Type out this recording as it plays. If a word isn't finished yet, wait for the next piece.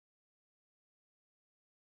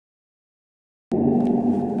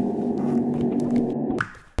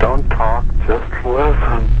Don't talk, just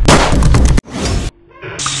listen.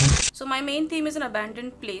 So my main theme is an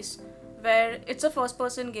abandoned place where it's a first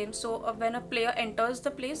person game, so when a player enters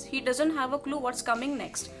the place, he doesn't have a clue what's coming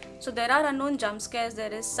next. So there are unknown jump scares,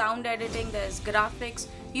 there is sound editing, there is graphics.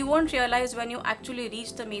 You won't realize when you actually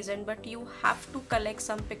reach the maze end, but you have to collect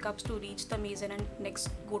some pickups to reach the maze end and next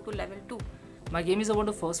go to level 2. My game is about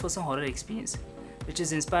a first person horror experience, which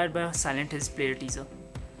is inspired by a Silent Hills player teaser,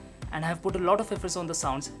 and I have put a lot of efforts on the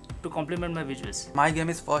sounds to complement my visuals. My game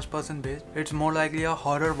is first person based. It's more likely a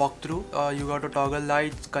horror walkthrough. You got to toggle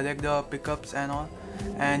lights, collect the pickups and all,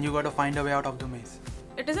 and you got to find a way out of the maze.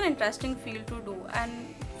 It is an interesting field to do,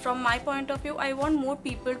 and from my point of view, I want more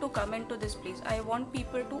people to come into this place. I want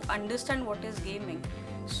people to understand what is gaming.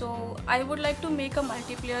 So I would like to make a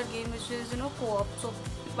multiplayer game which is co-op. So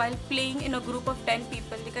while playing in a group of 10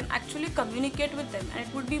 people, they can actually communicate with them, and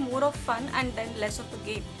it would be more of fun and then less of a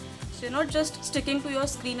game. So you're not just sticking to your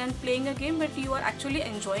screen and playing a game, but you are actually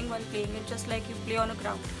enjoying while playing it, just like you play on a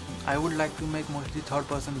ground. I would like to make mostly third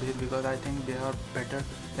person based because I think they are better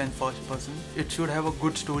than first person. It should have a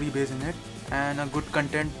good story base in it, and a good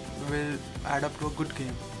content will add up to a good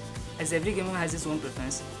game. As every gamer has its own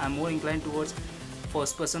preference, I'm more inclined towards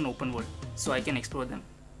first person open world, so I can explore them.